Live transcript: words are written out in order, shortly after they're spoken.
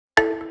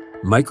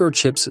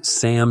Microchip's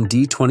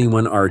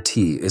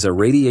SAMD21RT is a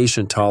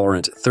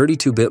radiation-tolerant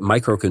 32-bit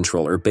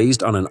microcontroller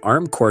based on an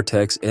Arm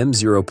Cortex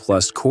M0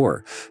 Plus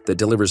core that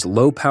delivers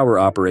low-power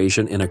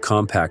operation in a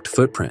compact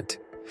footprint.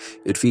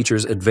 It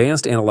features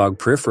advanced analog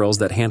peripherals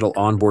that handle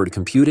onboard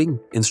computing,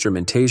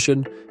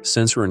 instrumentation,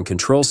 sensor and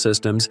control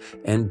systems,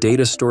 and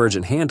data storage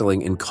and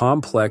handling in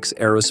complex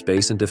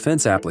aerospace and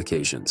defense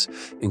applications,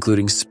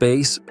 including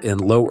space and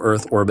low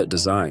Earth orbit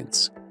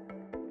designs.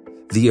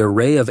 The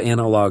array of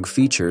analog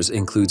features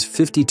includes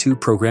 52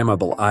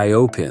 programmable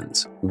I/O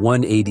pins,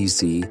 1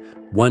 ADC,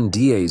 1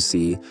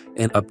 DAC,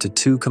 and up to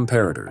 2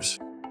 comparators.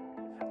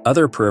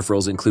 Other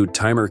peripherals include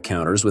timer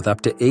counters with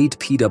up to 8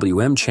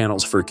 PWM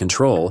channels for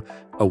control,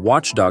 a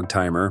watchdog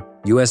timer,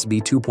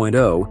 USB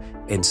 2.0,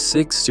 and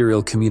 6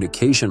 serial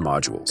communication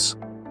modules.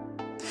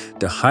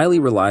 The highly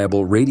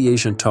reliable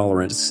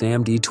radiation-tolerant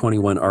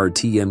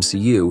SAMD21RT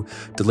MCU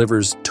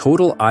delivers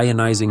total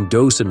ionizing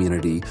dose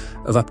immunity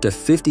of up to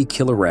 50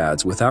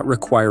 kilораds without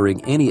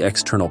requiring any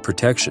external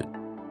protection.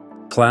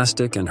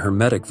 Plastic and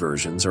hermetic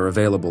versions are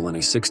available in a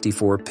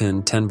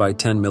 64-pin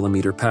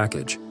 10x10mm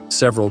package.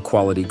 Several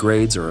quality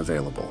grades are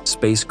available,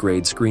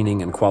 space-grade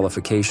screening and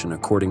qualification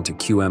according to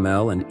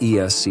QML and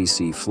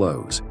ESCC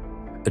flows.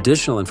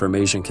 Additional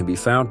information can be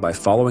found by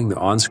following the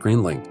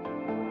on-screen link.